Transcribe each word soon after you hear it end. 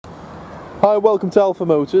Hi, welcome to Alpha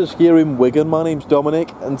Motors here in Wigan. My name's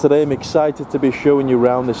Dominic and today I'm excited to be showing you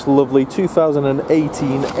around this lovely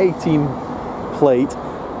 2018 plate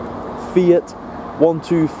Fiat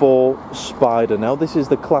 124 Spider. Now this is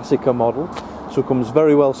the Classica model, so it comes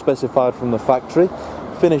very well specified from the factory,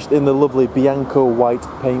 finished in the lovely Bianco white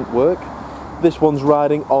paintwork. This one's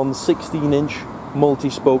riding on 16-inch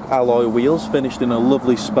multi-spoke alloy wheels, finished in a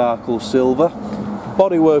lovely sparkle silver.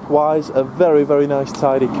 Bodywork wise, a very nice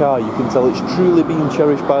tidy car. You can tell it's truly been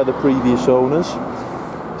cherished by the previous owners.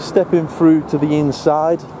 Stepping through to the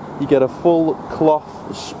inside, you get a full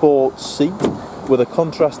cloth sports seat with a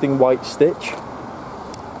contrasting white stitch.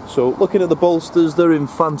 So looking at the bolsters, they're in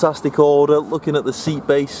fantastic order. Looking at the seat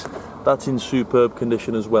base, that's in superb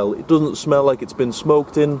condition as well. It doesn't smell like it's been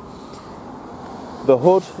smoked in. The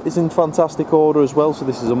hood is in fantastic order as well, so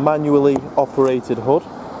this is a manually operated hood.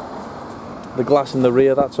 The glass in the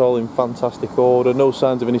rear, that's all in fantastic order. No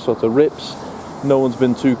signs of any sort of rips. No one's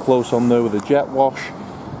been too close on there with a jet wash.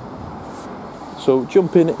 So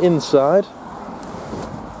jumping inside,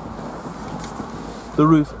 the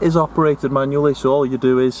roof is operated manually, so all you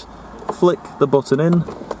do is flick the button in,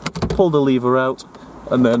 pull the lever out,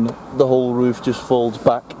 and then the whole roof just folds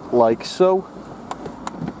back like so.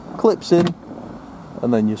 Clips in,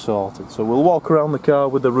 and then you're sorted. So we'll walk around the car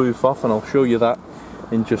with the roof off and I'll show you that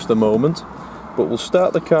in just a moment. But we'll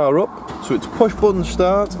start the car up. So it's push button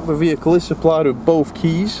start. The vehicle is supplied with both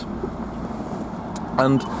keys,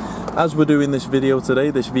 and as we're doing this video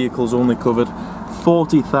today, this vehicle's only covered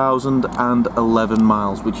 40,011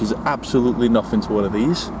 miles, which is absolutely nothing to one of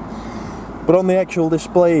these. But on the actual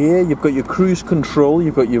display here, you've got your cruise control,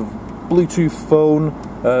 you've got your Bluetooth phone,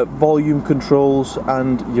 volume controls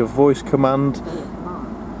and your voice command.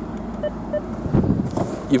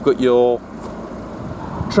 You've got your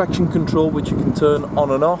traction control, which you can turn on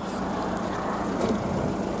and off.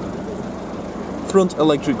 Front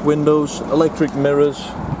electric windows, electric mirrors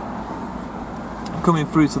coming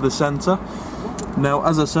through to the centre. Now,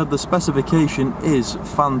 as I said, the specification is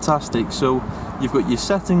fantastic. So you've got your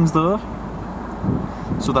settings there,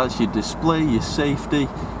 so that's your display, your safety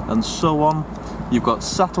and so on. You've got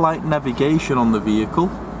satellite navigation on the vehicle,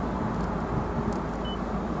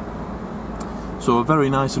 so a very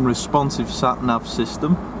nice and responsive SAT NAV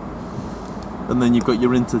system. And then you've got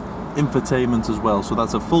your infotainment as well, so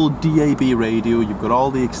that's a full DAB radio. You've got all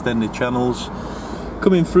the extended channels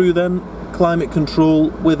coming through. Then climate control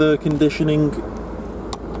with air conditioning,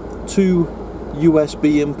 2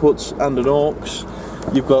 USB inputs and an aux.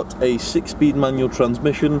 You've got a 6-speed manual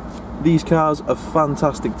transmission. These cars are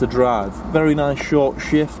fantastic to drive. Very nice short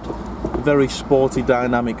shift, very sporty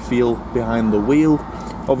dynamic feel behind the wheel.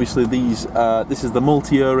 Obviously this is the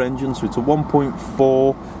multi-air engine, so it's a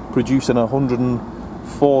 1.4 producing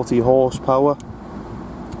 140 horsepower.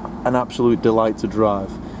 An absolute delight to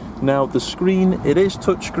drive. Now the screen, it is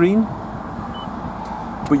touchscreen,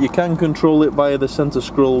 but you can control it via the centre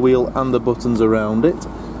scroll wheel and the buttons around it.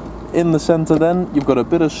 In the centre then, you've got a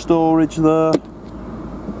bit of storage there,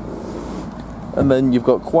 and then you've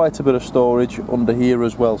got quite a bit of storage under here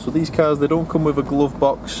as well. So these cars, they don't come with a glove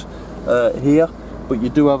box here, but you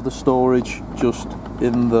do have the storage just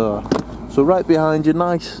in there. So right behind you,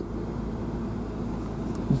 nice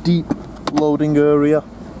deep loading area.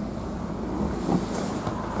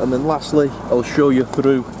 And then lastly, I'll show you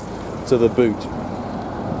through to the boot.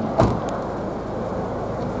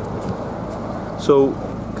 So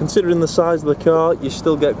considering the size of the car, you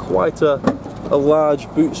still get quite a large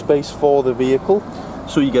boot space for the vehicle.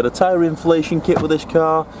 So you get a tyre inflation kit with this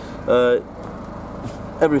car.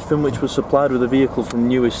 Everything which was supplied with the vehicle from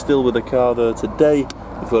new is still with the car there today.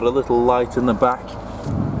 You've got a little light in the back,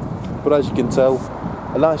 but as you can tell,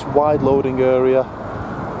 a nice wide loading area.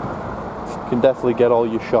 You can definitely get all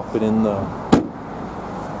your shopping in there.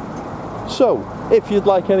 So if you'd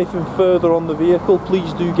like anything further on the vehicle,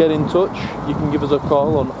 please do get in touch. You can give us a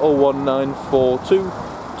call on 01942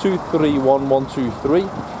 231 123.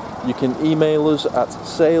 You can email us at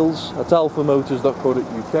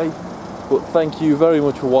sales@alphamotors.co.uk. But thank you very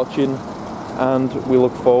much for watching, and we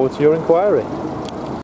look forward to your inquiry.